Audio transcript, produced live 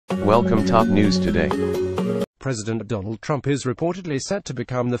Welcome top news today. President Donald Trump is reportedly set to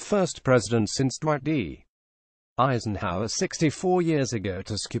become the first president since Dwight D. Eisenhower 64 years ago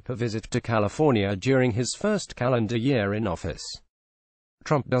to skip a visit to California during his first calendar year in office.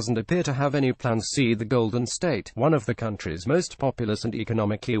 Trump doesn't appear to have any plans to see the Golden State, one of the country's most populous and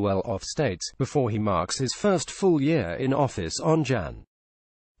economically well-off states, before he marks his first full year in office on Jan.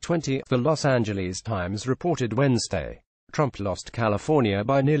 20. The Los Angeles Times reported Wednesday. Trump lost California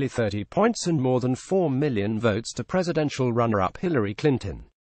by nearly 30 points and more than 4 million votes to presidential runner-up Hillary Clinton.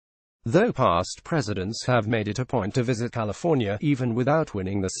 Though past presidents have made it a point to visit California, even without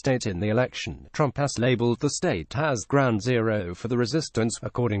winning the state in the election, Trump has labeled the state as ground zero for the resistance,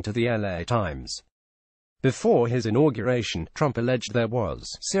 according to the LA Times. Before his inauguration, Trump alleged there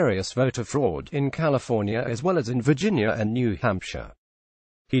was serious voter fraud in California as well as in Virginia and New Hampshire.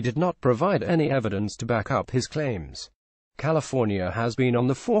 He did not provide any evidence to back up his claims. California has been on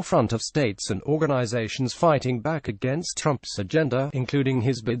the forefront of states and organizations fighting back against Trump's agenda, including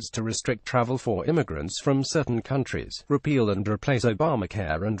his bids to restrict travel for immigrants from certain countries, repeal and replace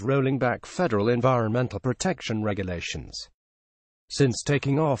Obamacare, and rolling back federal environmental protection regulations. Since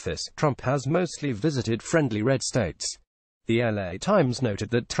taking office, Trump has mostly visited friendly red states. The LA Times noted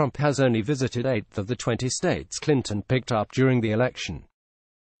that Trump has only visited 8 of the 20 states Clinton picked up during the election.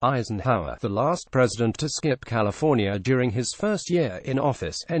 Eisenhower, the last president to skip California during his first year in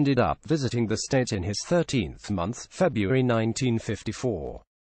office, ended up visiting the state in his 13th month, February 1954.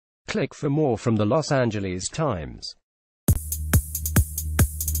 Click for more from the Los Angeles Times.